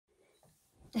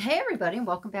Hey everybody, and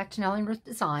welcome back to Nellie and Ruth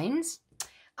Designs.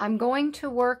 I'm going to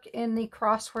work in the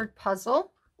crossword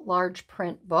puzzle large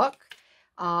print book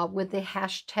with the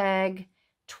hashtag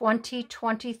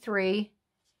 2023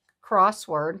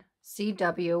 crossword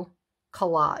CW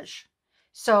collage.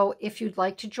 So if you'd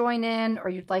like to join in or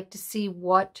you'd like to see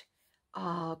what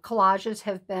collages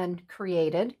have been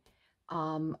created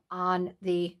in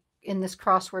this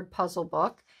crossword puzzle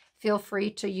book, feel free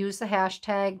to use the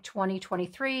hashtag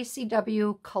 2023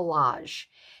 CW collage.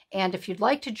 And if you'd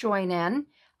like to join in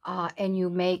and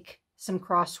you make some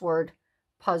crossword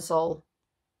puzzle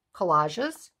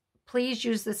collages, please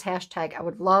use this hashtag. I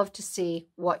would love to see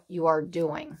what you are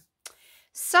doing.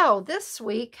 So this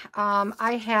week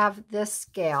I have this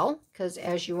scale because,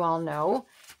 as you all know,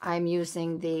 I'm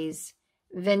using these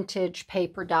vintage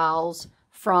paper dolls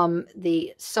from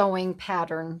the sewing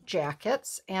pattern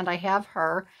jackets, and I have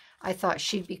her. I thought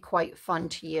she'd be quite fun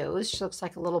to use. She looks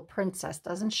like a little princess,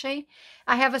 doesn't she?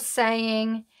 I have a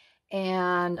saying,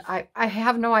 and I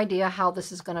have no idea how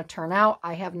this is going to turn out.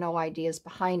 I have no ideas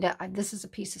behind it. This is a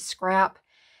piece of scrap.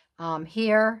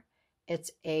 Here, it's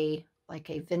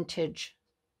like a vintage,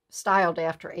 styled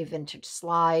after a vintage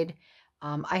slide.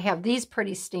 I have these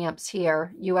pretty stamps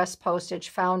here. U.S. postage,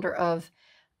 founder of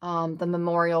the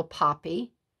Memorial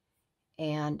Poppy.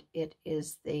 And it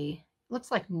is looks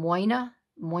like Moina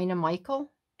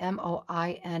Michael,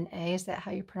 M-O-I-N-A. Is that how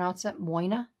you pronounce it?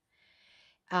 Moina.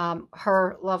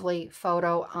 Her lovely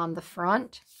photo on the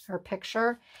front, her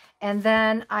picture. And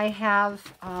then I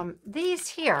have these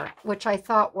here, which I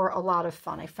thought were a lot of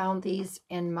fun. I found these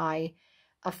in my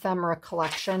ephemera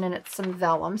collection, and it's some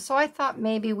vellum. So I thought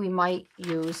maybe we might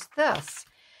use this.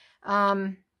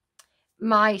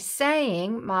 My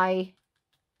saying, my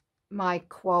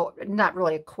quote, not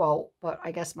really a quote, but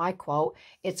I guess my quote,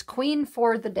 it's Queen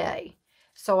for the day.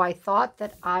 So I thought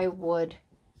that I would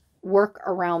work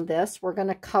around this. We're going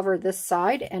to cover this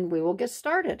side and we will get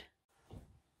started.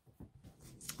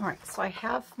 All right, so I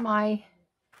have my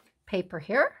paper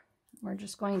here. We're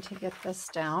just going to get this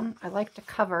down. I like to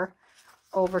cover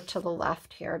over to the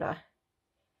left here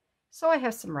so I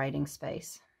have some writing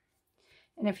space.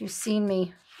 And if you've seen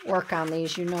me work on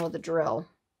these, you know the drill.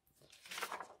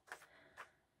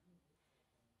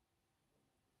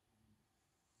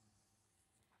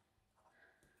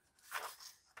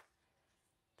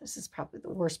 This is probably the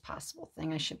worst possible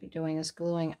thing I should be doing, is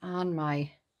gluing on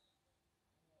my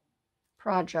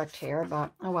project here,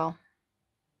 but oh well.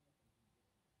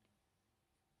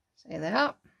 Say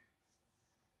that.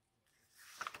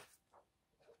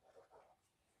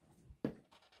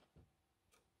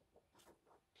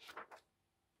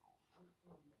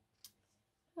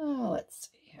 Oh, let's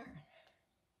see here.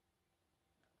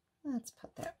 Let's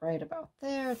put that right about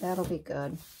there. That'll be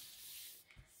good.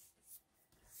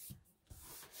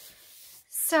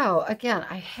 So again,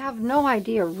 I have no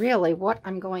idea really what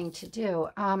I'm going to do.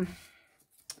 I'm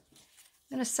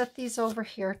going to set these over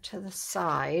here to the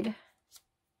side.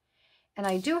 And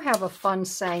I do have a fun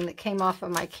saying that came off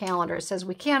of my calendar. It says,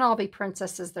 we can't all be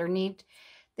princesses. There need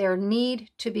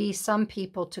to be some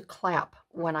people to clap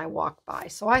when I walk by.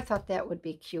 So I thought that would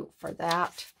be cute for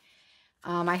that.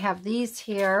 I have these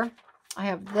here. I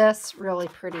have this really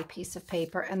pretty piece of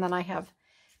paper. And then I have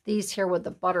these here with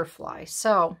the butterfly.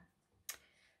 So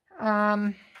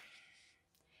I'm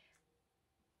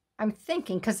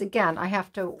thinking, because again,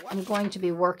 I'm going to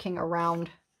be working around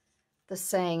the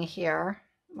saying here,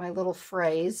 my little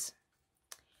phrase.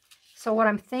 So what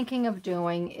I'm thinking of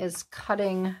doing is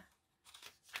cutting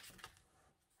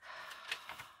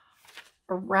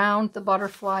around the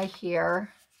butterfly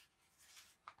here.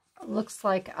 It looks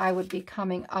like I would be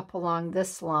coming up along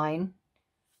this line,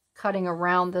 cutting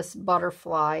around this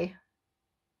butterfly.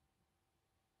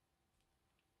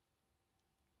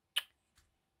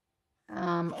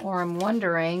 Or I'm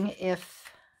wondering if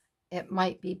it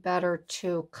might be better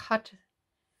to cut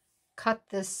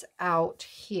this out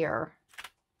here.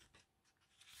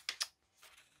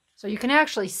 So you can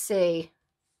actually see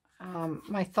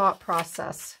my thought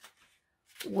process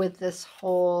with this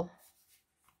whole,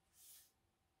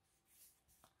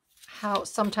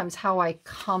 sometimes how I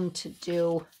come to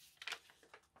do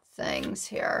things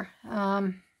here.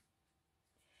 I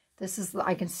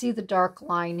can see the dark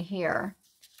line here.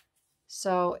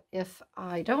 So if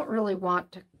I don't really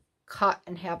want to cut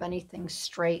and have anything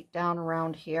straight down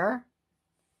around here,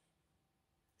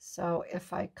 so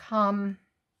if I come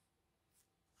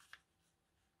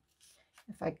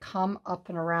up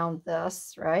and around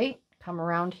this, right? Come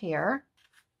around here,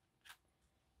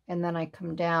 and then I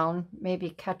come down, maybe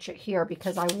catch it here,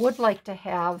 because I would like to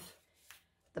have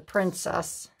the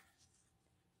princess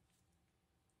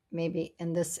maybe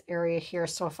in this area here.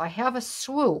 So if I have a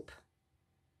swoop,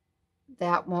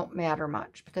 that won't matter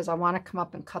much because I want to come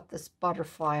up and cut this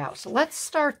butterfly out. So let's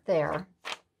start there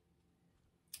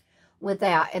with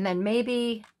that. And then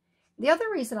maybe the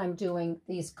other reason I'm doing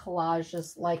these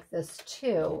collages like this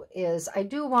too is I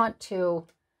do want to,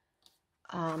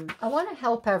 I want to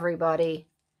help everybody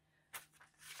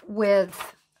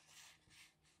with,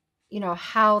 you know,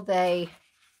 how to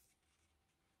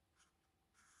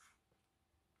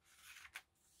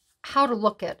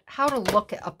look at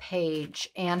a page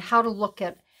and how to look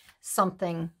at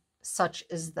something such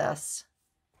as this.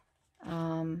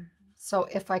 So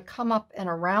if I come up and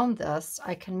around this,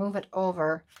 I can move it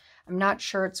over. I'm not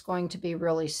sure it's going to be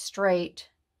really straight.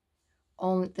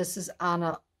 Only this is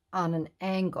on an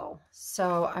angle.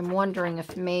 So I'm wondering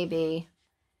if maybe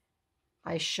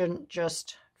I shouldn't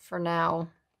just, for now,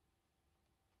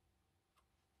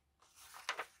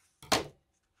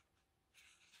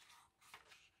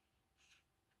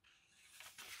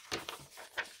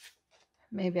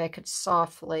 maybe I could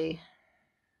softly,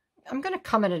 I'm going to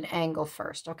come at an angle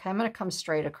first, okay? I'm going to come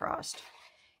straight across.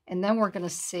 And then we're going to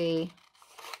see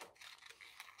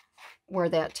where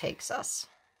that takes us.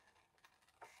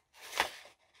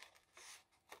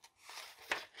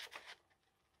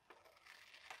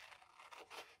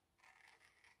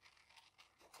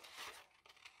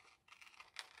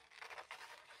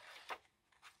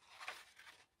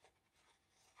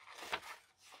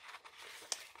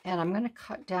 And I'm going to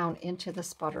cut down into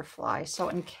this butterfly. So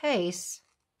in case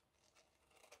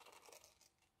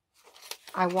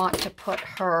I want to put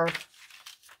her,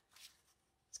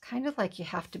 it's kind of like you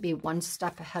have to be one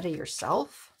step ahead of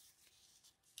yourself.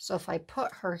 So if I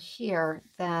put her here,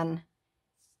 then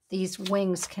these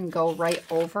wings can go right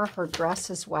over her dress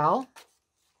as well.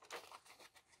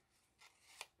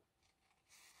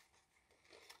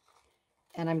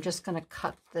 And I'm just going to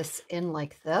cut this in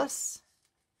like this.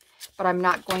 But I'm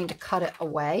not going to cut it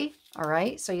away, all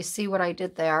right? So you see what I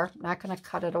did there. I'm not going to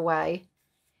cut it away.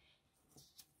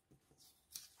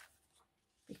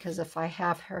 Because if I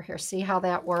have her here, see how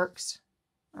that works?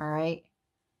 All right.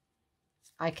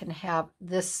 I can have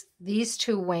these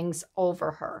two wings over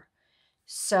her.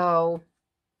 So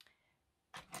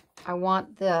I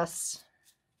want this.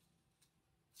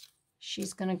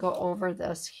 She's going to go over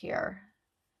this here.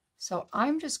 So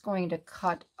I'm just going to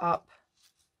cut up.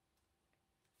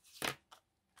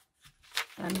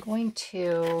 I'm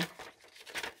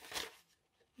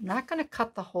not going to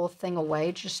cut the whole thing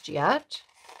away just yet.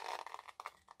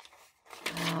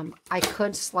 I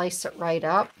could slice it right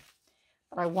up,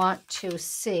 but I want to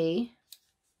see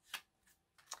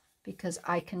because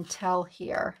I can tell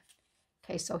here.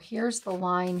 Okay, so here's the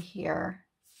line here.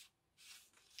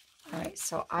 All right,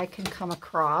 so I can come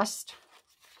across.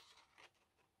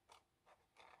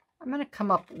 I'm going to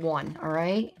come up one, all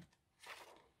right?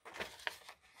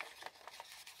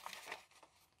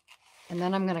 And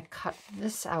then I'm going to cut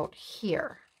this out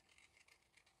here.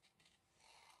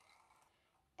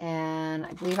 And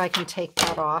I believe I can take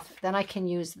that off. Then I can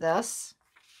use this.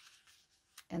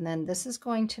 And then this is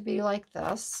going to be like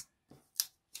this.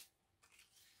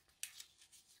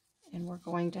 And we're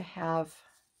going to have,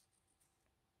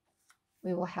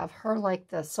 we will have her like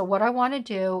this. So what I want to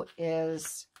do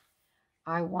is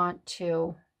I want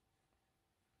to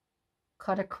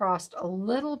cut across a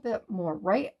little bit more,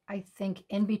 right, I think,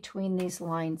 in between these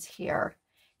lines here,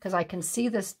 because I can see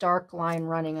this dark line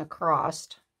running across.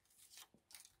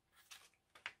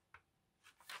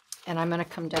 And I'm going to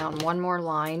come down one more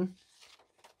line.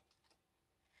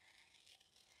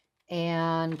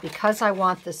 And because I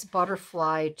want this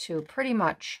butterfly to pretty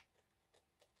much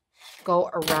go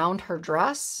around her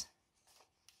dress,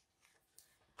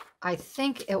 I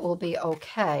think it will be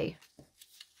okay.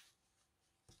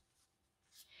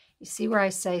 You see where I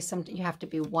say something, you have to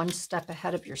be one step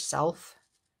ahead of yourself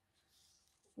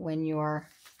when you're,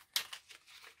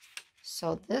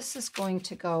 so this is going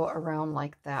to go around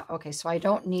like that. Okay, so I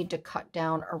don't need to cut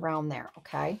down around there,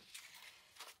 okay?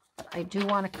 But I do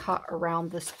want to cut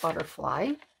around this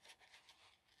butterfly.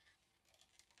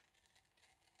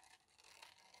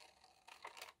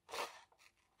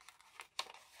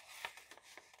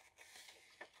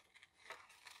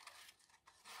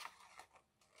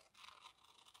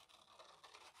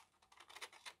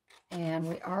 And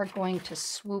we are going to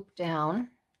swoop down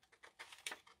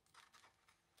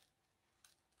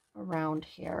around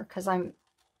here because I'm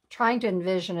trying to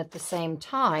envision at the same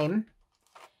time.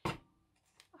 All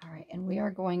right, and we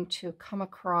are going to come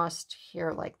across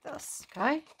here like this,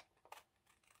 okay?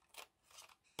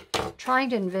 Trying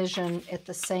to envision at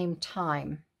the same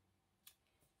time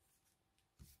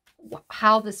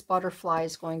how this butterfly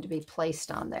is going to be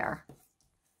placed on there.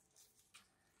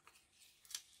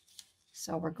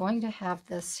 So we're going to have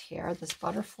this here. This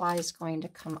butterfly is going to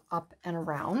come up and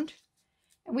around.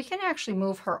 And we can actually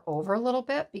move her over a little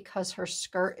bit because her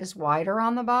skirt is wider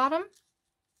on the bottom.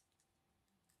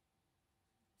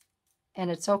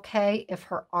 And it's okay if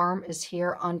her arm is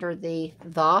here under the.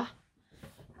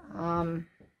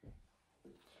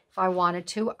 If I wanted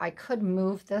to, I could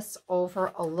move this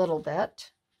over a little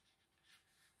bit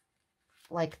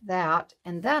like that.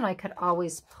 And then I could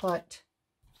always put,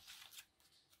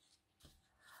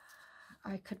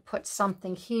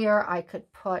 something here. I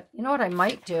could put, you know what I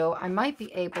might do? I might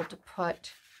be able to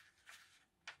put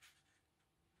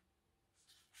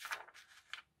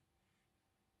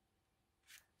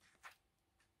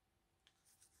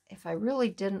if I really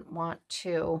didn't want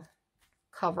to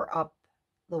cover up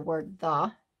the word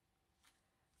the.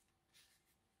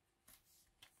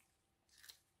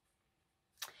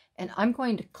 And I'm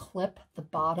going to clip the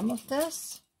bottom of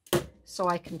this so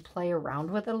I can play around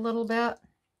with it a little bit.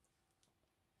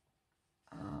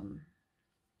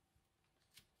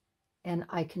 And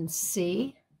I can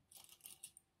see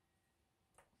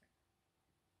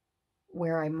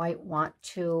where I might want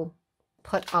to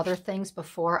put other things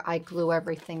before I glue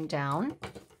everything down. I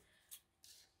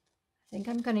think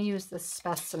I'm going to use this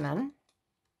specimen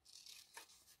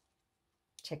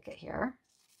ticket here.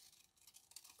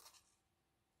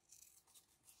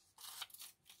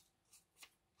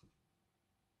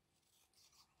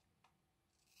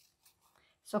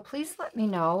 So please let me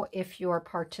know if you're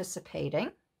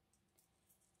participating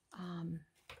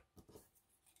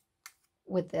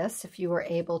with this, if you were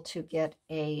able to get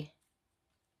a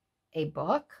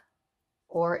book,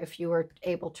 or if you were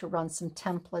able to run some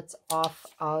templates off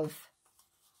of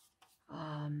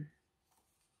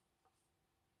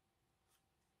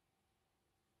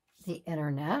the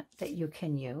internet that you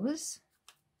can use.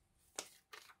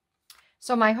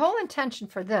 So my whole intention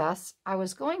for this, I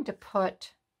was going to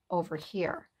put over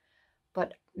here,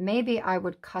 but maybe I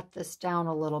would cut this down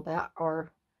a little bit,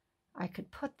 or I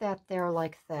could put that there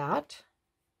like that.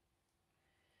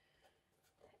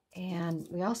 And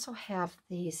we also have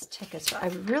these tickets. I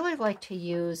would really like to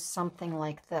use something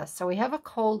like this. So we have a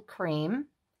cold cream,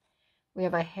 we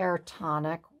have a hair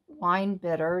tonic, wine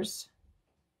bitters,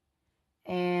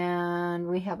 and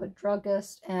we have a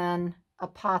druggist and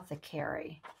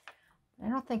apothecary. I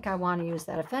don't think I want to use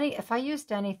that. If I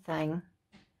used anything,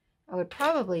 I would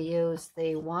probably use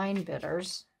the wine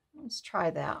bitters. Let's try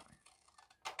that.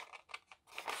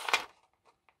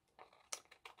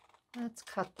 Let's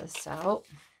cut this out.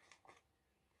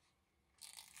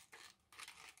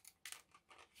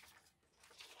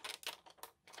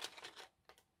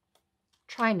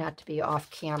 Try not to be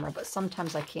off camera, but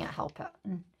sometimes I can't help it.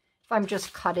 And if I'm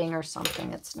just cutting or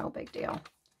something, it's no big deal.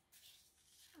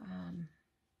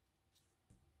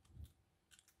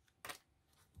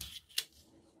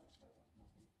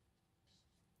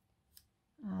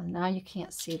 Now you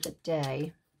can't see the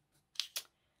day.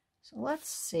 So let's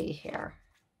see here.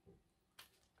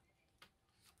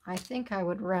 I think I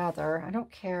would rather, I don't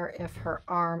care if her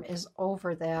arm is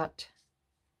over that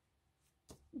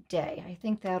day. I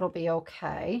think that'll be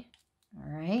okay.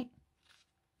 All right.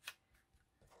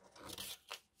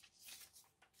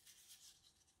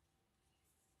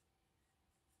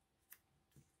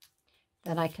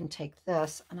 Then I can take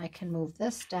this and I can move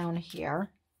this down here.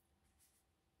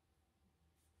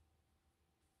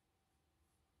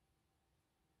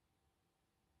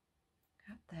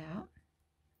 Got that.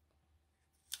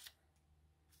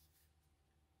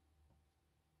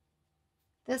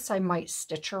 This I might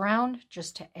stitch around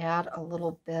just to add a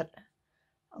little bit,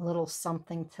 a little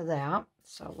something to that.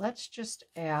 So let's just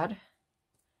add,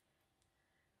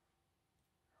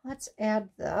 let's add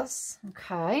this,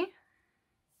 okay?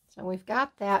 So we've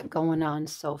got that going on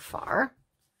so far,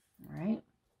 all right?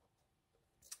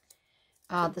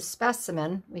 The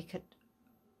specimen, we could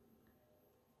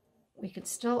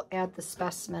still add the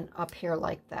specimen up here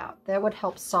like that. That would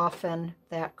help soften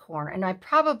that corner. And I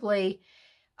probably,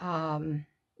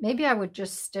 maybe I would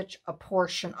just stitch a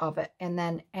portion of it and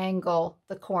then angle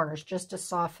the corners just to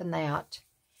soften that.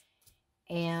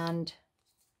 And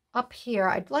up here,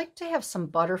 I'd like to have some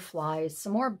butterflies,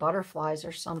 some more butterflies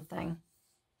or something.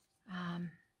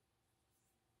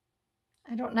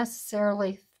 I don't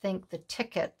necessarily think the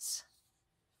tickets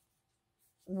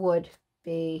would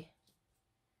be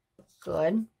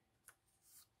good.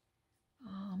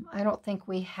 I don't think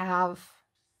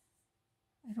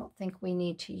we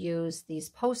need to use these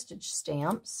postage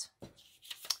stamps.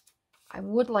 I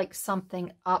would like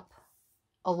something up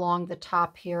along the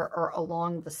top here or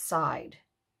along the side.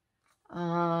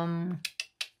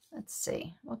 Let's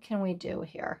see, what can we do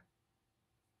here?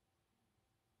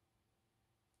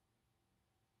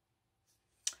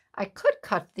 I could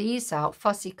cut these out,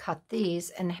 fussy cut these,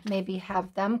 and maybe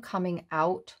have them coming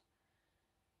out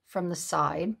from the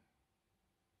side.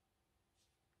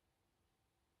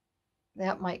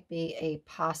 That might be a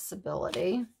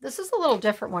possibility. This is a little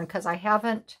different one because I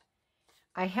haven't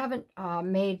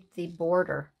made the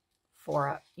border for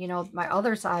it. You know, my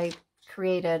others, I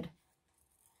created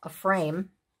a frame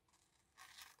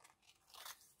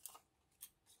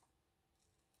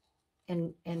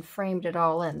and framed it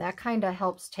all in. That kind of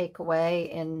helps take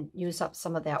away and use up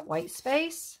some of that white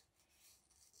space.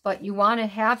 But you want to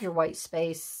have your white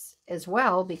space as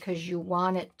well because you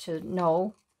want it to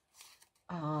know,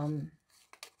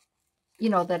 you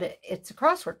know, that it's a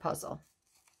crossword puzzle.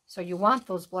 So you want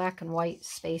those black and white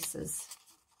spaces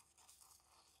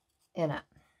in it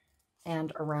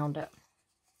and around it.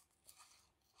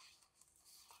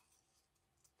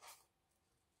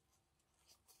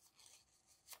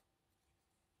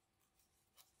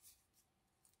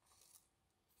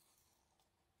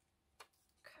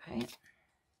 Okay.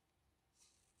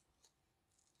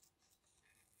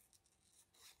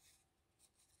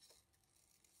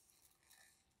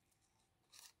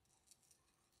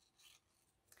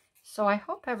 So I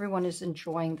hope everyone is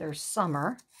enjoying their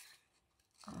summer.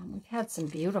 We've had some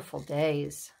beautiful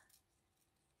days.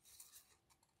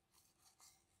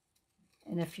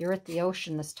 And if you're at the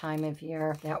ocean this time of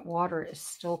year, that water is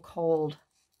still cold.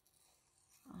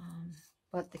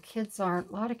 But the kids aren't,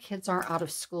 a lot of kids aren't out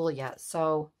of school yet.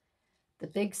 So the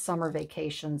big summer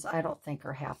vacations, I don't think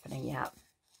are happening yet.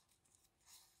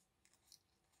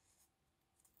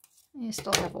 You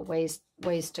still have a ways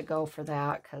to go for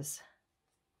that because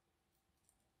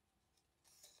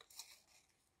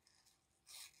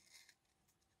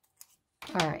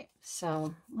all right,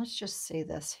 so let's just see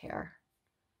this here.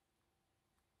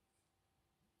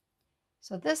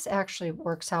 So this actually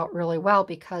works out really well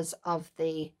because of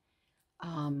the,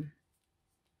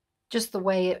 just the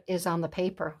way it is on the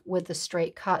paper with the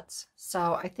straight cuts.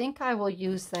 So I think I will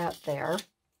use that there.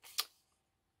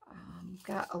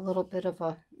 Got a little bit of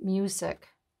a music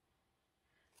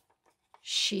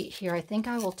sheet here. I think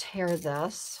I will tear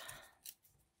this.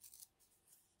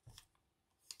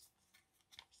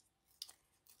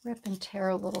 Rip and tear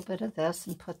a little bit of this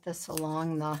and put this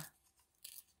along the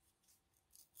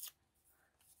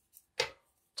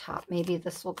top. Maybe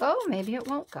this will go, maybe it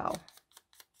won't go.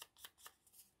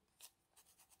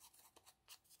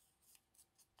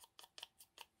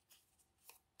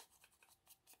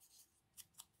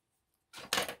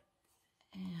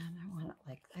 And I want it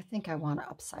like, I think I want it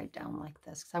upside down like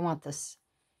this because I want this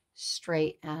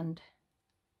straight end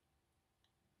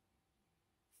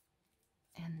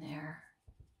in there.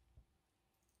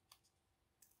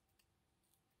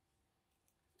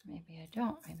 Maybe I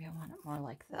don't. Maybe I want it more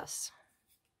like this.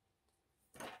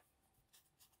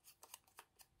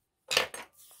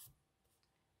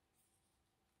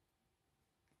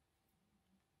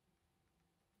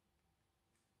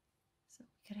 So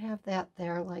we could have that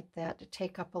there like that to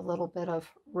take up a little bit of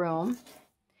room.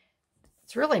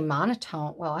 It's really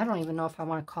monotone. Well, I don't even know if I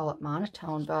want to call it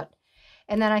monotone, but,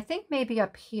 and then I think maybe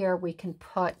up here we can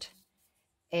put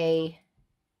a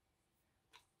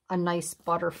nice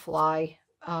butterfly.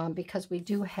 Because we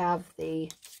do have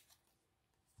the,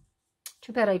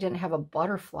 too bad I didn't have a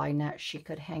butterfly net she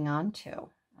could hang on to.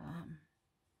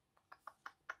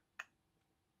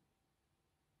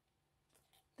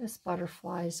 This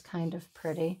butterfly is kind of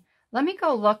pretty. Let me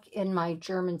go look in my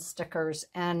German stickers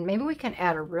and maybe we can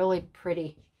add a really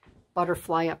pretty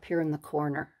butterfly up here in the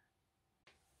corner.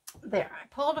 There, I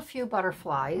pulled a few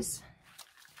butterflies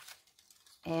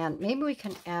and maybe we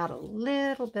can add a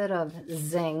little bit of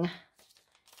zing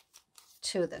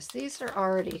to this. These are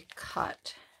already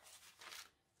cut.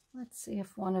 Let's see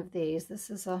if one of these,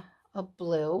 this is a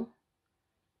blue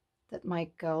that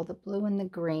might go, the blue and the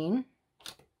green.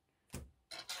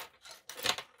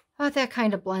 Oh, that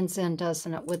kind of blends in,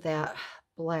 doesn't it, with that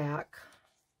black.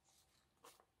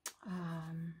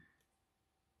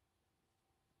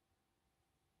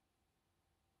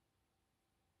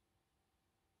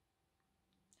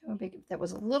 That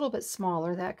was a little bit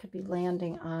smaller. That could be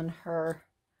landing on her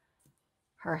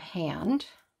hand.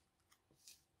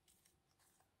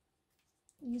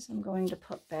 These I'm going to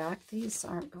put back. These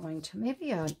aren't going to. Maybe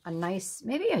a nice,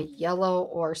 maybe a yellow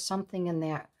or something in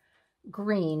that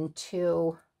green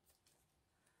to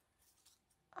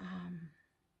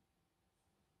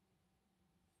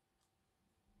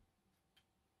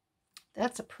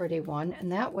that's a pretty one.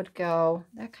 And that would go,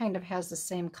 that kind of has the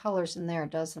same colors in there,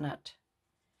 doesn't it?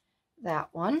 That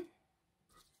one.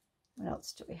 What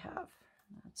else do we have?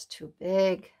 That's too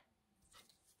big.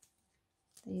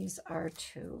 These are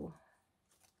too,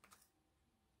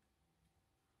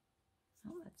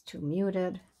 oh, that's too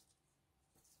muted.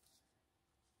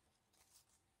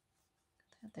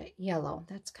 That yellow,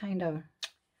 that's kind of, I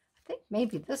think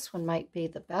maybe this one might be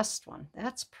the best one.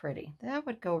 That's pretty. That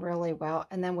would go really well.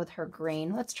 And then with her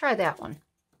green, let's try that one.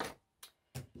 Ay,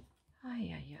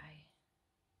 ay, ay.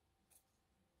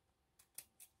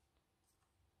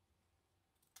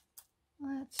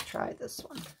 Let's try this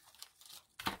one.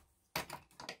 Okay.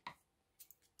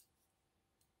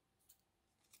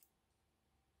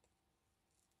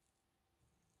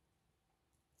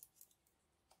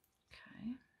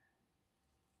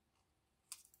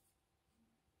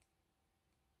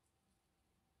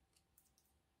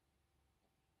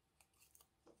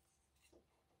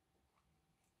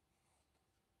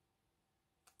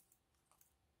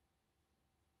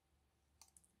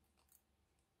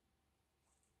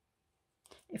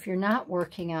 If you're not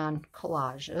working on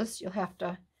collages, you'll have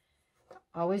to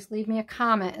always leave me a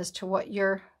comment as to what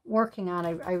you're working on.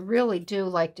 I really do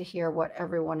like to hear what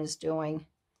everyone is doing.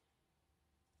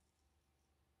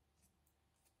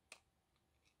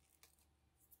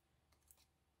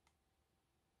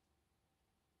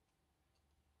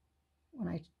 When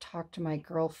I talk to my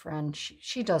girlfriend,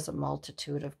 she does a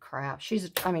multitude of crafts. She's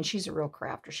a real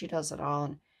crafter. She does it all.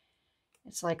 And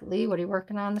it's like, Lee, what are you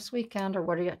working on this weekend? Or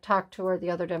what are you, talk to her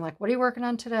the other day. I'm like, what are you working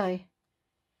on today?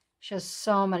 She has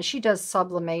so many. She does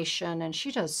sublimation and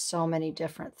she does so many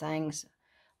different things.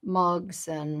 Mugs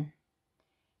and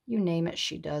you name it,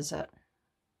 she does it.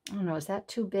 I don't know, is that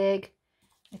too big?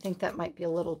 I think that might be a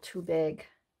little too big.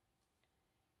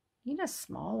 Need a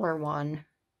smaller one.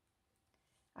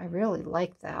 I really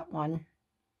like that one.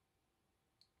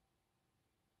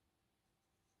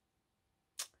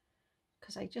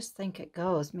 Because I just think it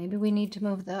goes. Maybe we need to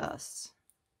move this.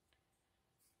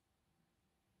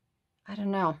 I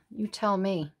don't know. You tell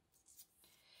me.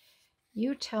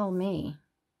 You tell me.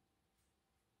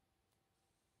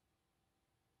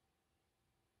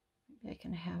 Maybe I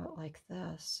can have it like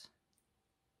this.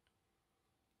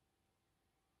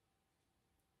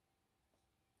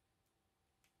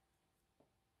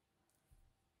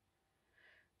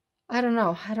 I don't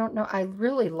know. I don't know. I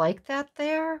really like that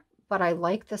there, but I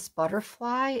like this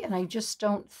butterfly, and I just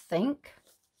don't think,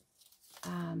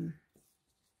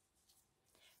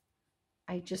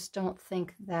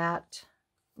 that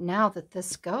now that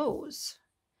this goes.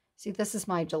 See, this is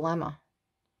my dilemma.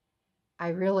 I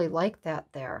really like that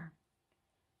there,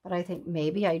 but I think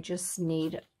maybe I just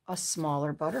need a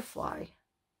smaller butterfly.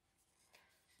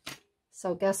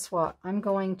 So guess what? I'm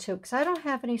going to, because I don't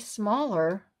have any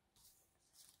smaller.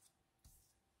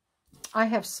 I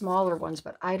have smaller ones,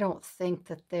 but I don't think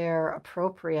that they're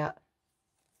appropriate.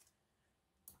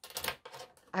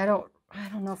 I don't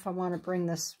know if I want to bring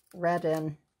this red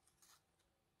in.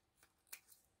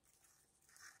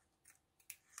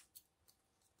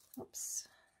 Oops.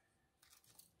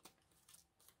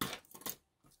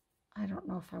 I don't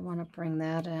know if I want to bring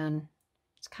that in.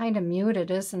 It's kind of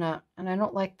muted, isn't it? And I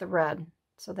don't like the red.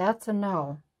 So that's a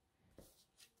no.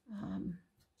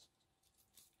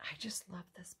 I just love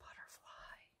this butterfly.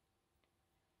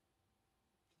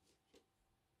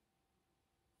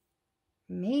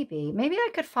 Maybe I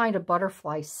could find a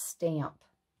butterfly stamp.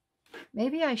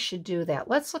 Maybe I should do that.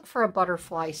 Let's look for a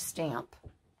butterfly stamp.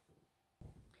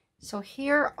 So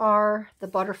here are the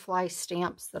butterfly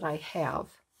stamps that I have.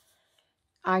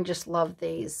 I just love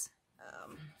these.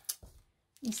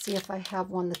 Let me see if I have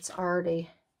one that's already...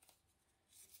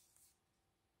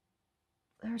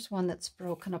 There's one that's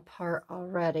broken apart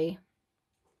already.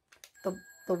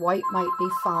 The white might be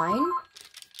fine.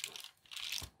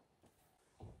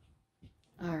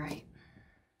 All right.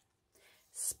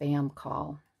 Spam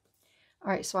call.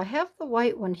 All right, so I have the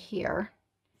white one here,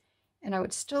 and I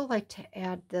would still like to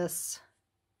add this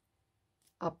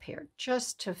up here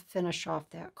just to finish off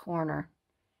that corner.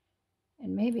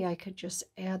 And maybe I could just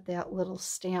add that little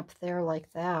stamp there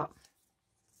like that.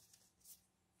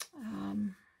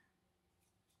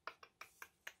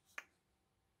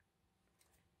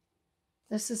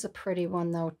 This is a pretty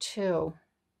one though too.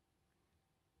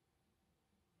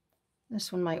 This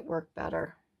one might work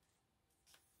better.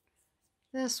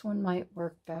 This one might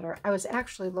work better. I was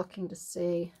actually looking to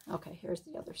see, okay, here's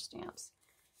the other stamps.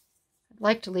 I'd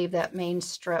like to leave that main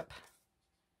strip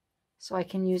so I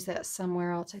can use that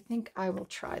somewhere else. I think I will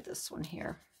try this one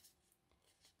here.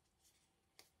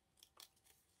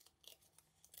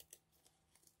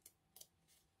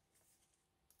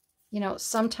 You know,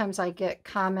 sometimes I get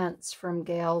comments from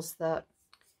gals that,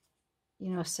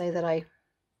 you know, say that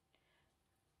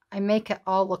I make it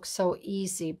all look so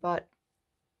easy, but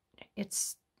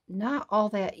it's not all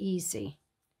that easy.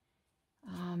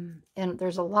 And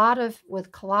there's a lot of,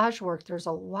 with collage work, there's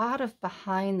a lot of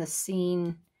behind the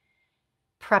scene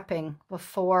prepping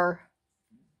before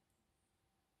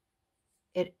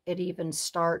it even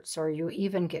starts or you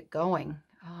even get going.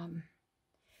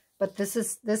 But this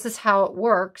is how it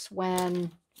works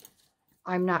when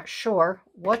I'm not sure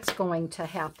what's going to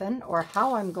happen or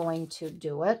how I'm going to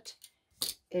do it.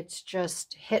 It's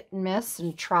just hit and miss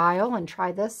and trial and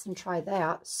try this and try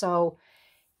that. So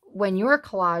when you're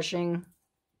collaging,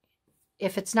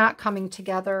 if it's not coming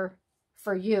together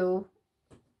for you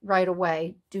right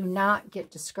away, do not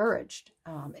get discouraged.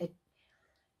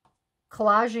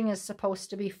 Collaging is supposed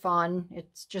to be fun.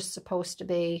 It's just supposed to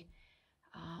be,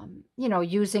 you know,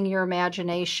 using your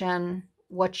imagination,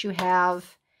 what you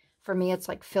have. For me, it's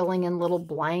like filling in little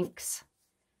blanks,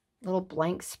 little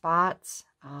blank spots,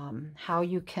 how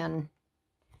you can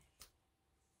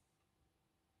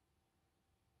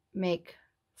make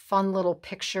fun little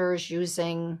pictures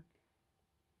using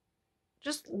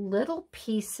just little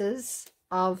pieces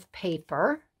of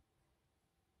paper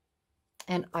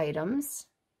and items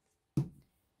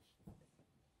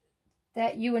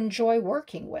that you enjoy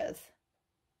working with.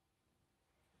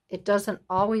 It doesn't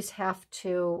always have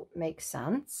to make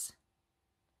sense.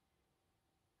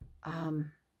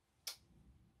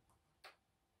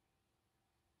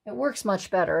 It works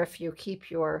much better if you keep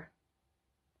your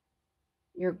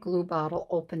glue bottle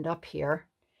opened up here.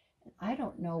 I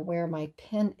don't know where my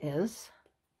pin is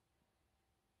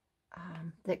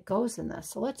that goes in this.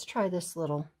 So let's try this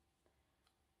little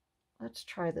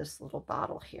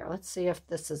bottle here. Let's see if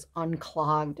this is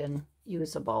unclogged and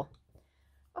usable.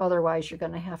 Otherwise, you're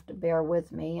going to have to bear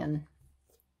with me. And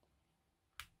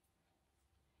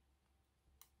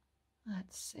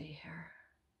let's see here.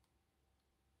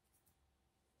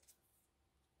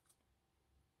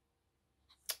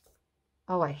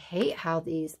 Oh, I hate how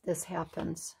this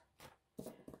happens.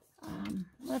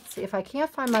 Let's see. If I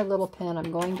can't find my little pin,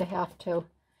 I'm going to have to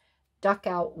duck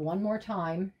out one more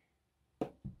time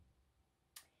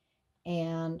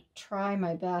and try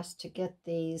my best to get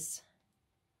these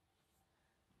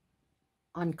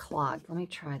unclogged. Let me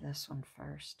try this one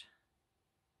first.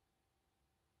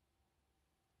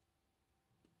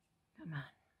 Come on.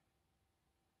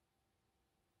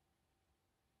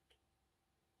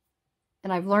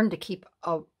 And I've learned to keep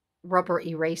a rubber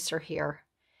eraser here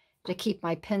to keep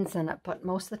my pins in it, but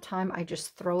most of the time I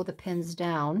just throw the pins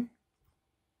down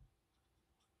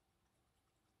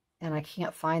and I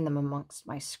can't find them amongst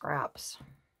my scraps.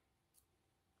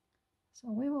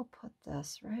 So we will put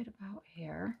this right about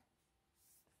here.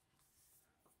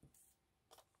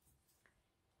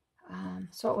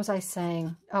 So what was I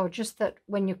saying? Oh, just that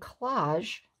when you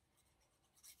collage,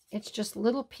 it's just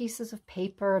little pieces of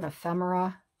paper and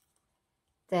ephemera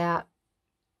that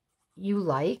you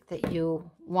like, that you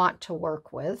want to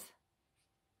work with.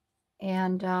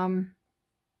 And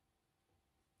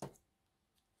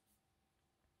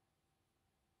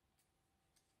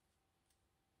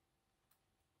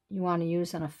you want to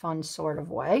use in a fun sort of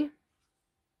way.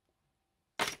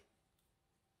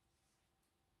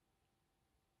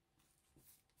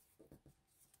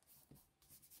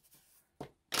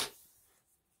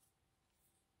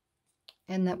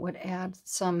 And that would add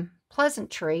some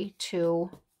pleasantry to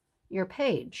your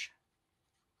page.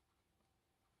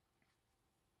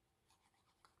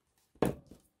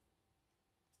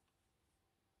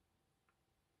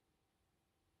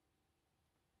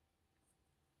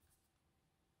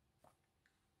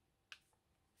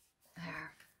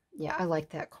 There. Yeah, I like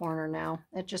that corner now.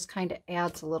 It just kind of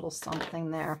adds a little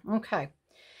something there. Okay.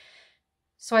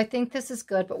 So I think this is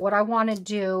good, but what I want to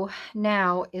do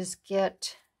now is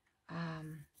get...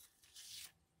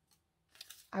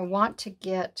 I want to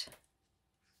get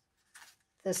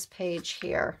this page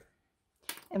here.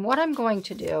 And what I'm going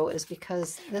to do is,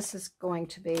 because this is going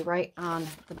to be right on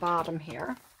the bottom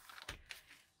here,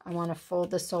 I want to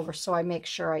fold this over so I make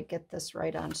sure I get this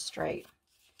right on straight.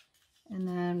 And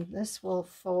then this will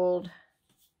fold,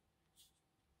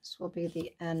 this will be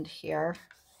the end here.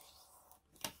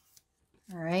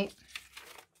 All right.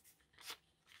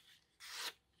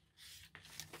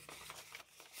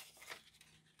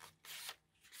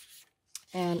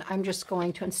 And I'm just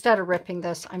going to, instead of ripping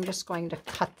this, I'm just going to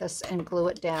cut this and glue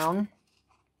it down.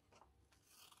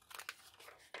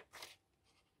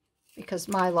 Because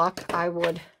my luck, I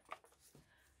would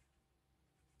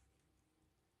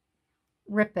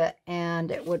rip it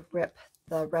and it would rip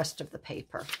the rest of the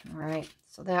paper. All right.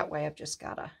 So that way I've just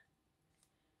got to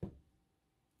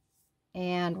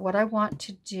And what I want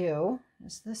to do,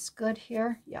 is this good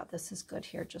here? Yeah, this is good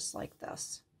here, just like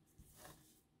this.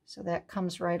 So that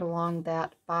comes right along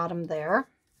that bottom there.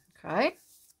 Okay.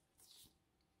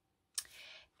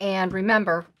 And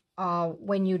remember,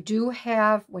 when you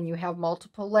have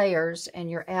multiple layers and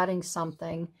you're adding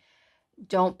something,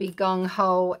 don't be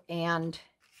gung-ho and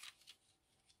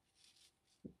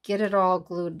get it all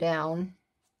glued down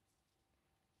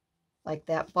like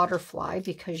that butterfly,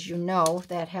 because you know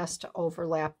that has to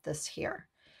overlap this here.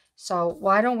 So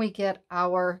why don't we get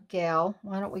our gal,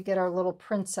 why don't we get our little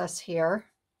princess here?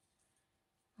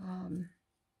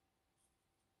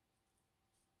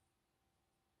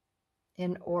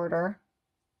 In order.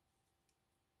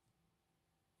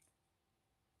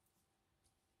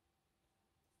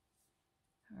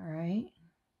 All right.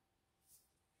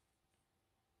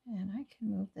 And I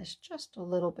can move this just a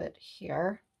little bit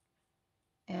here.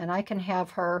 And I can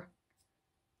have her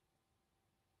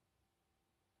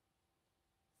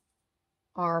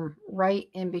arm right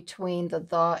in between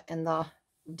the and the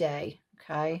day,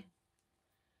 okay?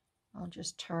 I'll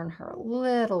just turn her a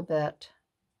little bit.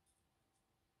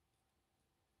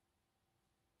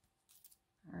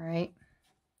 All right.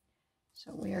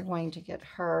 So we are going to get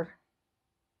her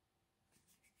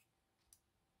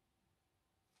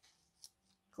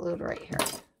glued right here,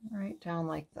 right down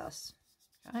like this,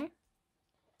 okay?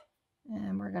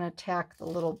 And we're going to tack the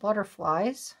little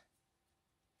butterflies.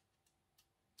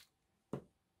 We'll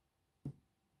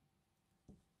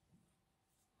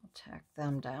tack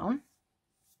them down.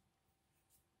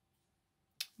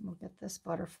 We'll get this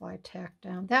butterfly tacked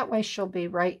down. That way she'll be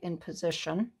right in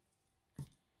position.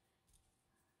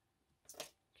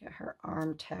 Get her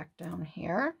arm tacked down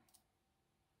here.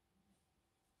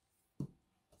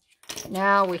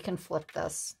 Now we can flip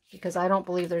this, because I don't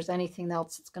believe there's anything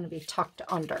else that's going to be tucked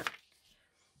under.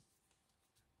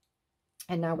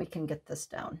 And now we can get this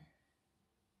down.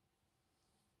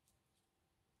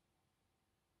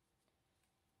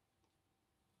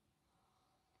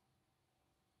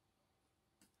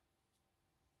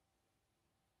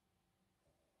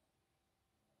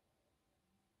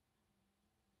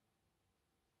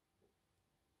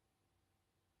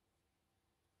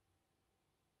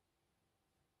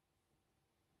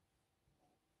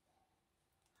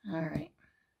 All right.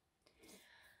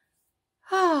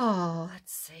 Oh,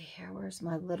 let's see here. Where's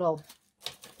my little,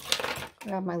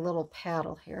 grab my little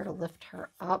paddle here to lift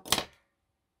her up.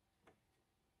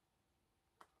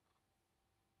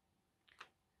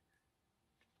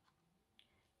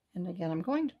 And again, I'm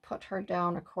going to put her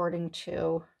down according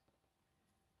to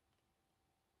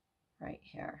right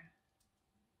here.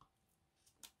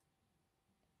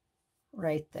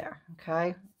 Right there,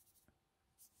 okay?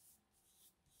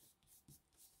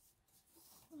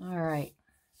 All right.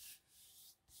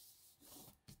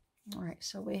 All right,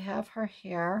 so we have her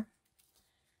here.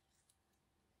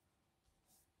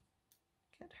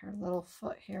 Get her little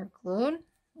foot here glued.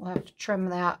 We'll have to trim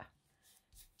that,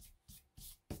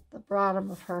 the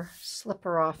bottom of her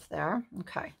slipper off there.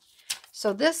 Okay,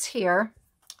 so this here,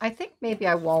 I think maybe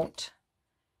I won't.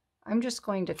 I'm just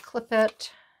going to clip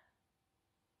it.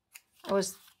 I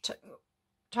was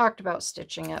talked about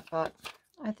stitching it, but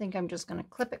I think I'm just going to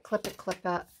clip it, clip it, clip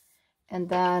it, and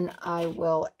then I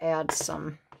will add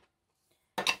some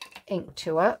ink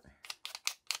to it.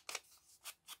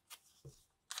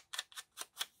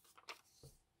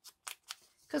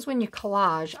 Because when you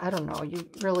collage, I don't know, you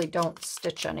really don't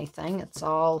stitch anything. It's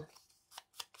all...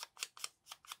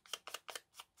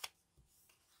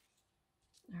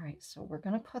 All right, so we're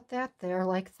going to put that there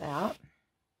like that.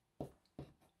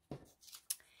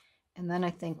 And then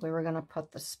I think we were going to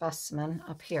put the specimen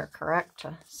up here, correct?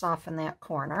 To soften that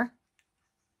corner.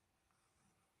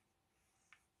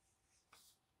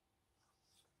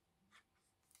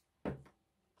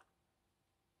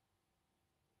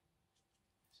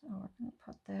 So we're going to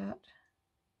put that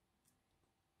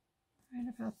right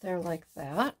about there like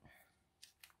that.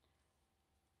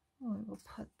 We will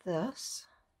put this.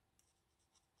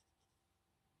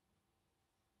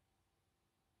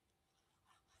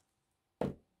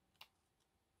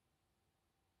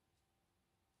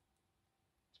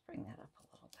 Bring that up a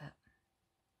little bit.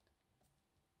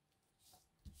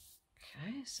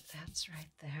 Okay, so that's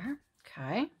right there.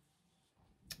 Okay.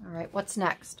 All right, what's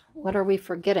next? What are we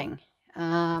forgetting?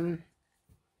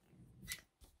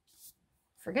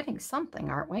 Forgetting something,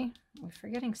 aren't we? We're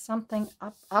forgetting something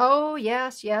up. Oh,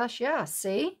 yes, yes, yes.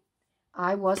 See?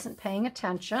 I wasn't paying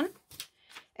attention.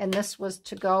 And this was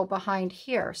to go behind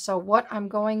here. So what I'm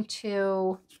going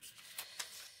to...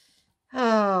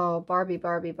 Oh, Barbie,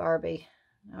 Barbie, Barbie.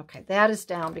 Okay, that is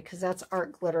down because that's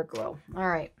art glitter glue. All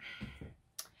right.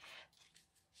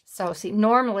 So see,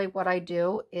 normally what I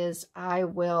do is I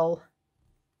will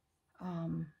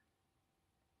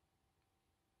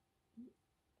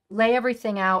lay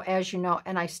everything out, as you know,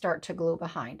 and I start to glue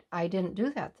behind. I didn't do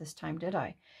that this time, did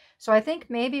I? So I think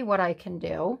maybe what I can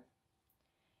do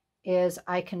is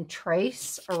I can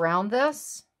trace around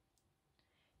this,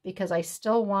 because I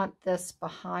still want this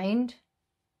behind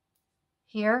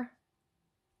here,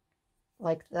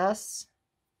 like this.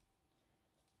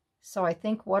 So I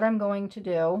think what I'm going to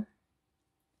do,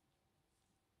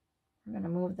 I'm going to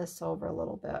move this over a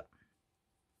little bit,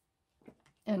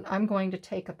 and I'm going to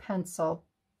take a pencil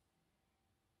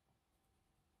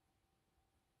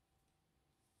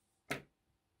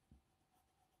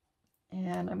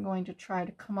and I'm going to try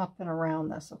to come up and around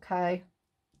this, okay?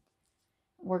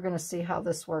 We're going to see how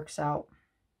this works out.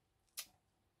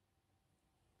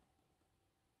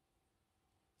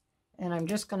 And I'm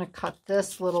just going to cut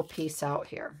this little piece out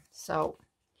here. So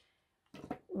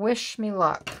wish me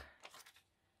luck.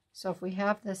 So if we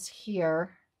have this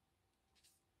here,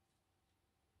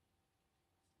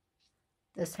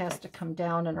 this has to come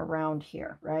down and around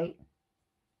here, right?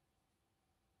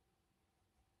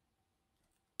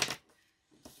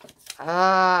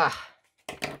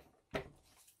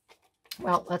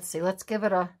 Well, let's see. Let's give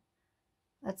it a go.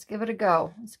 Let's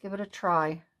give it a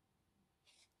try.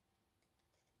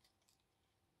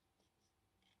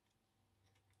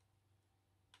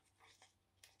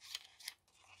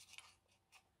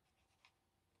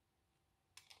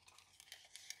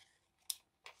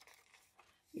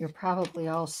 You're probably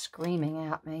all screaming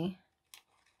at me.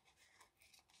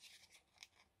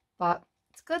 But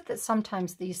it's good that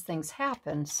sometimes these things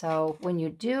happen. So when you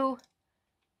do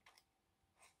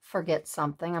forget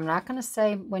something, I'm not going to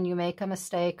say when you make a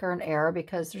mistake or an error,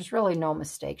 because there's really no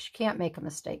mistakes. You can't make a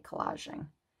mistake collaging,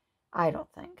 I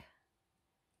don't think.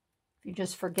 If you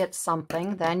just forget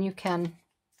something, then you can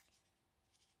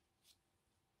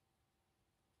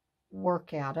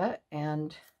work at it.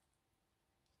 And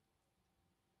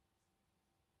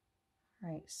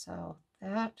right, so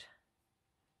that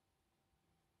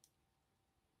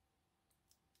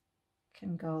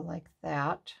can go like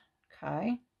that.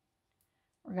 Okay,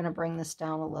 we're going to bring this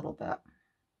down a little bit.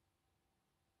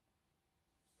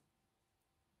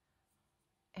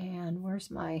 And where's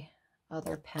my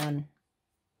other pen?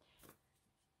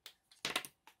 It's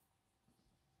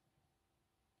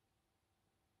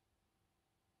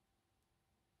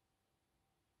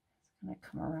going to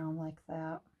come around like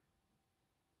that.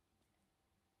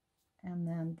 And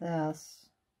then this,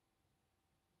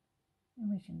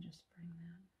 and we can just bring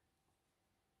that.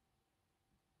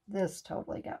 This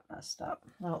totally got messed up.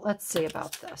 Well, let's see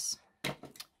about this.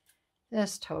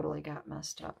 This totally got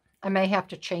messed up. I may have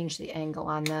to change the angle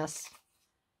on this.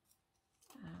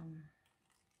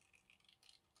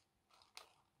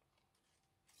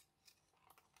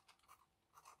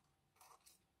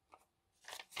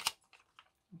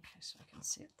 Okay, so I can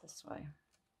see it this way.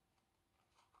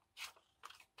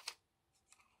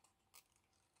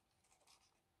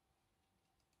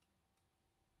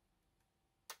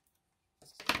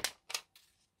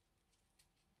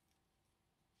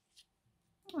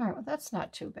 All right, well, that's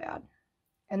not too bad.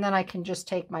 And then I can just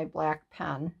take my black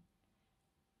pen.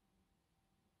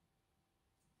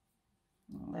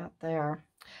 That there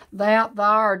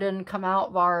didn't come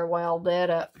out very well, did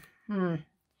it?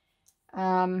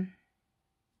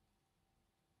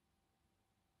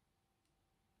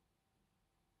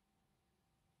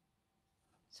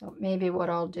 So maybe what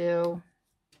I'll do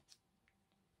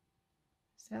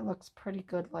is that looks pretty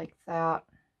good like that.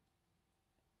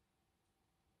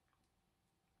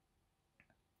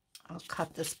 I'll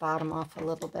cut this bottom off a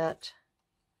little bit.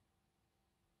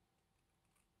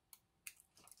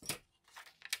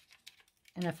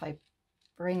 And if I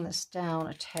bring this down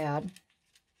a tad,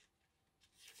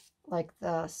 like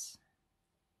this,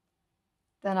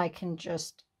 then I can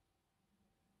just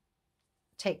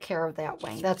take care of that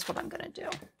wing. That's what I'm going to do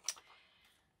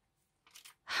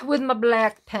with my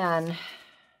black pen.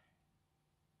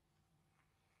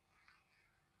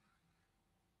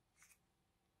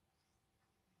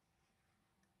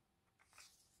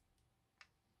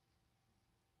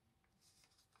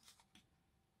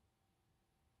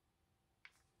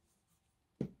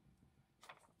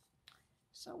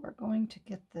 So we're going to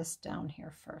get this down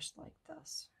here first like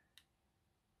this.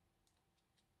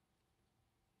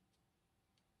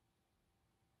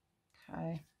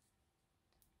 Okay.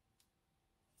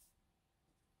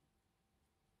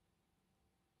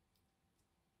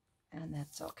 And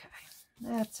that's okay.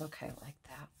 That's okay like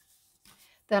that.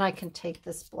 Then I can take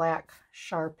this black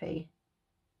Sharpie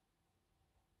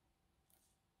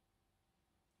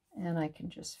And I can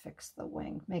just fix the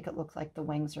wing, make it look like the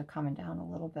wings are coming down a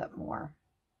little bit more.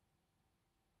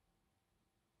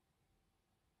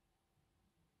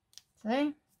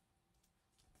 See?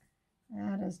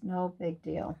 That is no big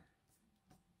deal.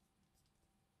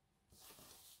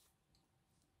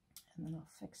 And then I'll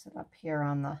fix it up here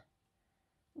on the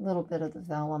little bit of the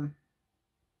vellum.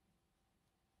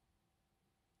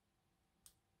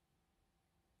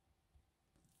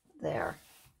 There.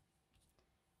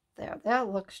 There. That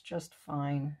looks just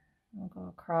fine. We'll go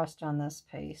across on this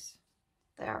piece.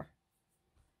 There.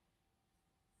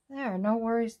 There. No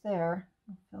worries there.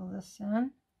 I'll fill this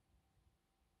in.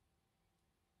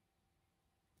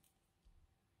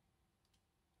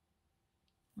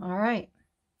 All right.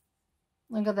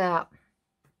 Look at that.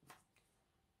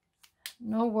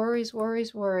 No worries,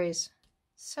 worries, worries.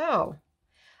 So,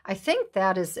 I think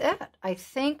that is it. I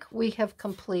think we have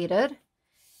completed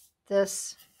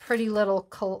this pretty little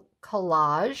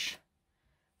collage.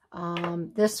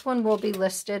 This one will be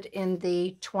listed in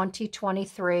the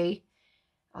 2023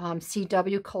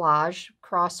 CW Collage,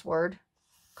 Crossword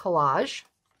Collage.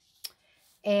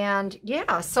 And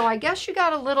yeah, so I guess you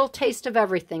got a little taste of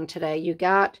everything today. You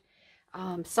got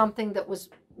something that was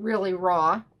really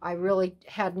raw. I really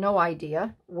had no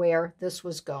idea where this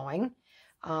was going.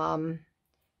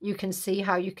 You can see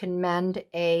how you can mend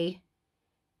a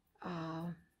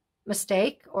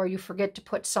mistake, or you forget to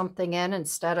put something in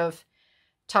instead of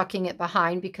tucking it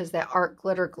behind, because that art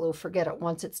glitter glue, forget it.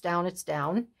 Once it's down, it's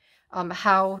down.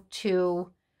 How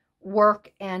to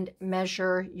work and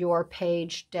measure your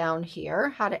page down here,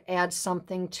 how to add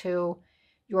something to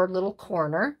your little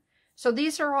corner. So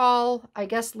these are all, I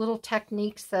guess, little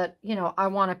techniques that, you know, I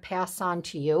want to pass on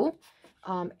to you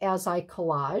as I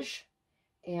collage.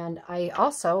 And I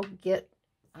also get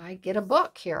a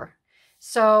book here.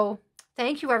 So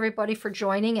thank you everybody for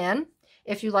joining in.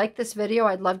 If you like this video,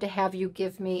 I'd love to have you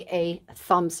give me a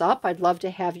thumbs up. I'd love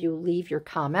to have you leave your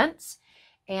comments.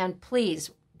 And please,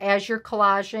 as you're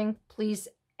collaging, please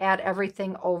add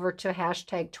everything over to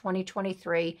hashtag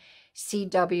 2023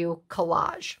 CW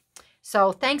Collage.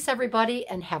 So thanks everybody,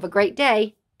 and have a great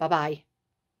day. Bye-bye.